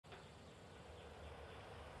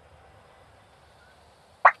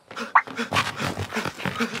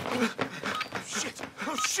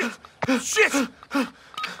Shit! Shit!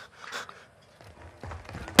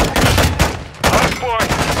 Hardpoint.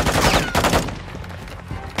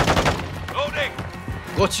 Loading!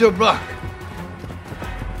 What's your back?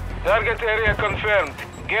 Target area confirmed.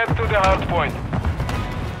 Get to the hardpoint.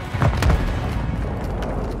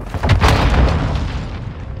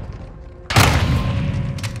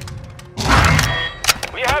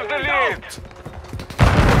 We have the lead.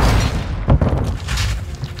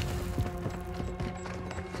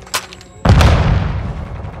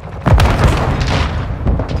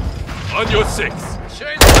 On your six!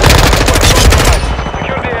 Secure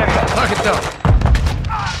the area. Target down.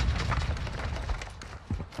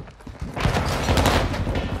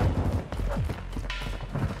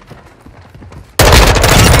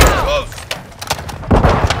 Close!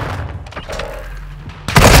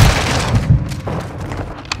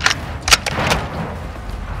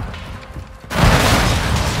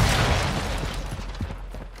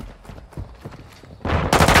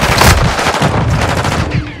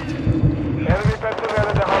 Enemy personnel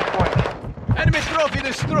at the hardpoint. Enemy trophy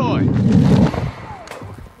destroyed.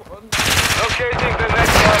 Locating the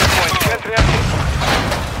next hardpoint. Get ready.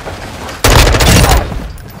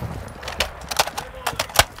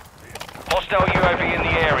 Hostile UAV in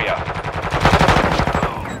the area.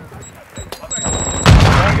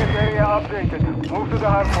 Target area updated. Move to the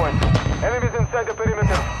hardpoint. Enemies inside the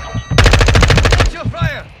perimeter. Watch your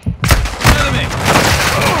fire. Enemy.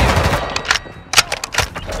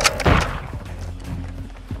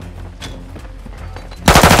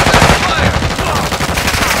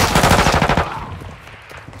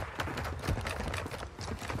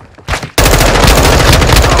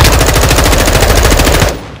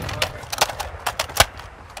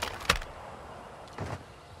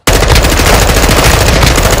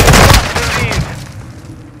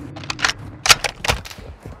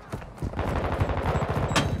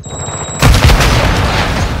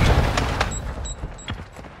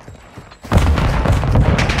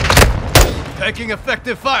 Taking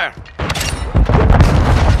effective fire.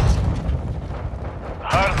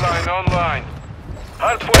 Hardline online.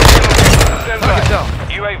 Hardpoint stand by. Target down.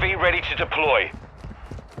 UAV ready to deploy.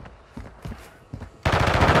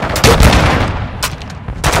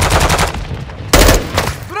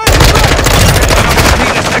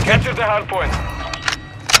 Get to the hardpoint.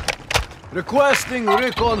 Requesting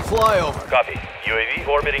recon flyover. Copy. UAV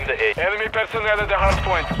orbiting the A. Enemy personnel at the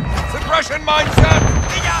hardpoint. Suppression mindset!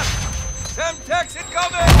 Semtex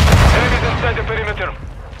incoming! Enemies inside the perimeter.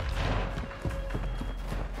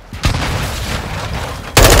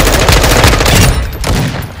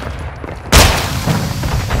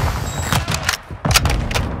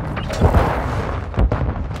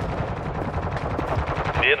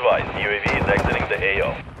 Be advised, UAV is exiting the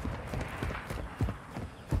AO.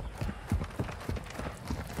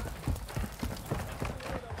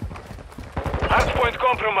 Hardpoint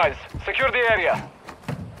compromised. Secure the area.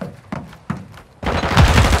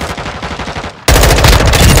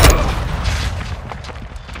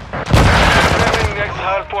 Confirming next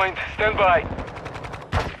hardpoint. Stand by.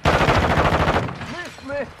 Miss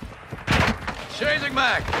me. Changing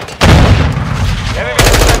mag. Enemy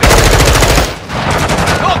inside the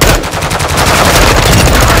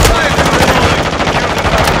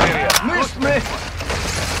area. Miss me.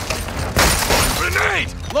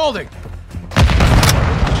 Grenade! Loading.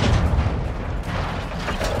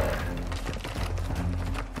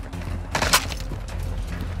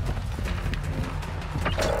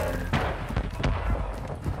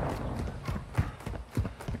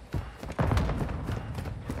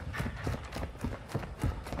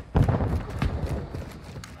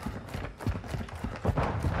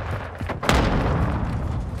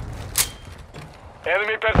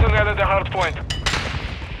 Enemy personnel at the hardpoint.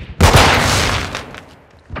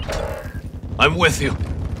 I'm with you.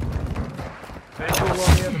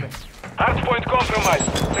 Hardpoint compromised.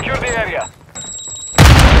 Secure the area.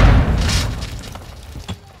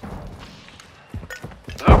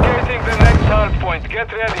 Locating the next hardpoint.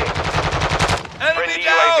 Get ready. Friendly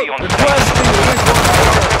UAV on station. Requesting recon.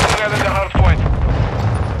 Personnel at the hardpoint.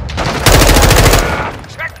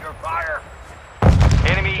 Check your fire!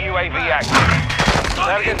 Enemy UAV active.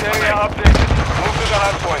 Target area updated. Move to the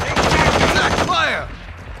hardpoint. Attack fire.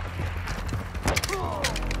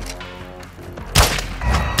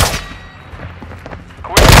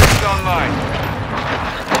 Quick fix online.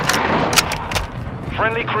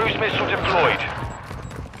 Friendly cruise missile deployed.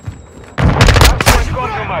 Hardpoint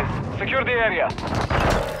compromised. Secure the area.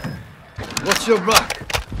 What's your back?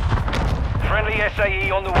 Friendly SAE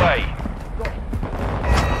on the way.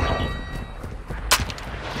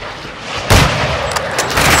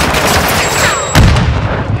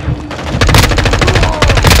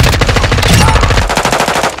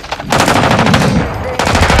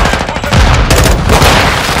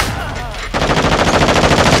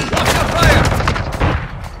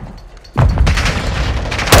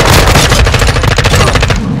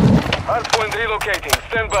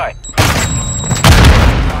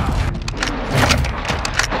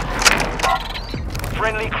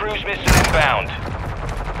 Friendly cruise missile inbound.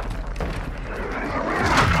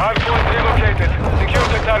 Hardpoint relocated. Secure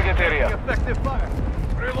the target area. Effective fire.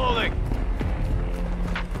 Reloading.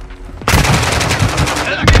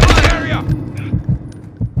 Enemy in the area.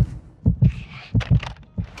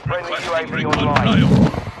 Friendly Requesting UAV recon online.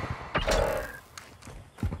 flyover.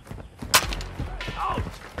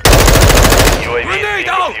 UAV Grenade is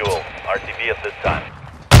out! fuel. RTV at this time.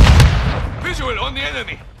 Visual on the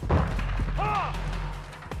enemy.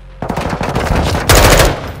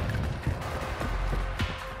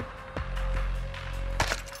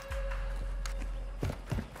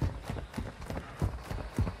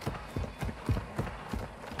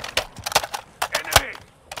 Enemy.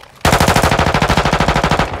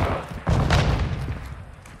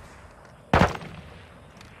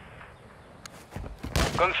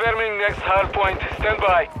 Confirming next hard point. Stand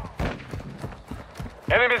by.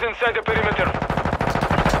 Enemies inside the perimeter.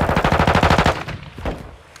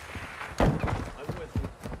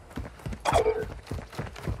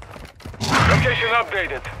 Location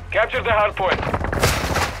updated. Capture the hard point.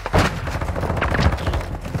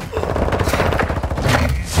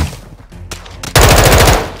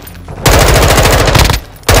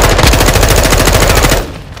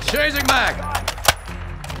 Changing mag.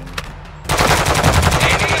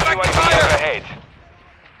 Enemy UAV overhead.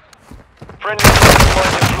 Friendly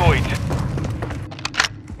point deployed.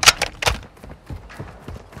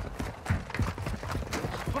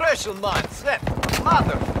 Pressure mine set.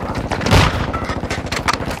 Mother.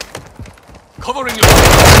 Covering you.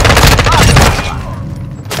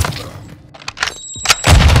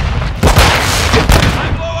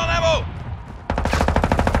 I'm low on ammo.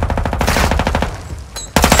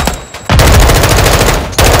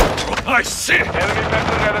 I see it. Enemy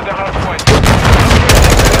personnel at the hard point.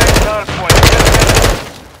 Locating the next hard point.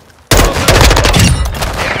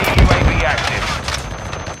 Enemy UAV active.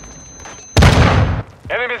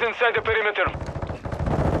 Enemies inside the perimeter.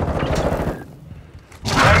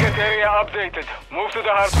 Target area updated. Move to the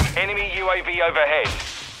hard. Enemy UAV overhead.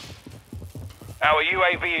 Our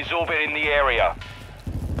UAV is orbiting the area.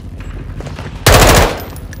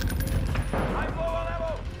 I'm low on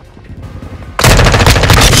ammo.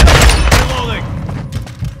 Reloading.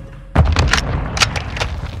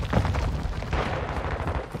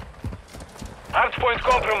 Hardpoint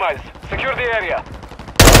compromised. Secure the area.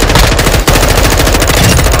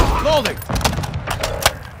 Loading.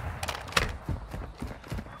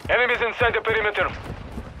 Enemies inside the perimeter.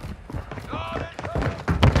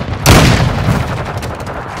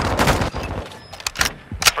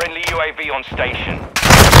 Friendly UAV on station.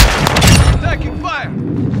 Attacking fire.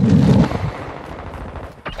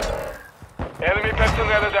 Enemy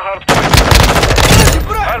personnel at the hardpoint.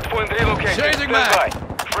 Hardpoint relocated. Changing Stand mag.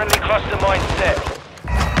 by. Friendly cluster mine set.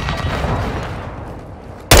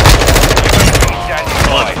 UAV standing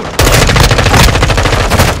by.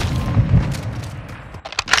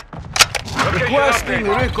 Location Requesting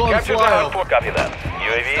updated. recon Capture the flyover. hardpoint. Copy that.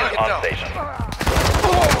 UAV is on station.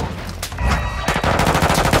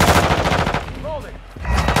 Loading.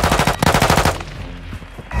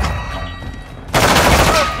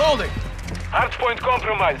 Loading. Hardpoint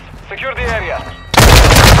compromised. Secure the area.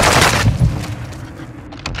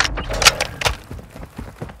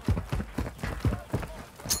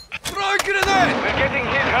 Throw a grenade. We're getting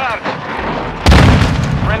hit hard.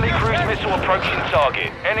 Friendly cruise missile approaching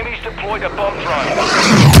target. Enemies deployed a bomb drone.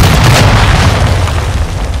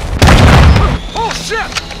 Oh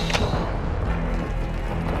shit.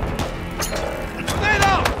 Grenade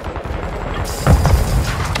out.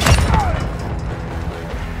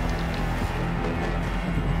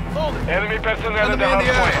 Loading. Enemy personnel at the Enemy in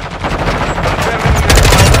the hardpoint. area. Confirming the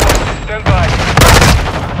hardpoint. Stand by.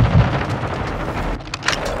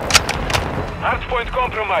 Hardpoint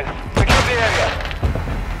compromised. Secure the area.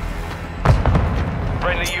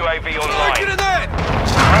 Friendly UAV Throw a online. grenade.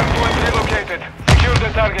 Hardpoint relocated. Secure the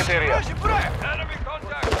target area. Enemy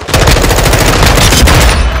contact.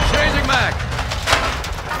 Changing mag.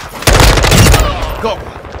 Go.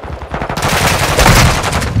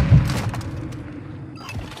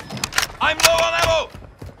 I'm low on ammo.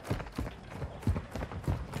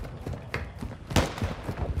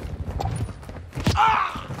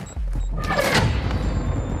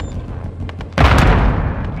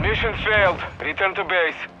 Mission failed. Return to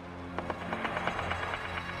base.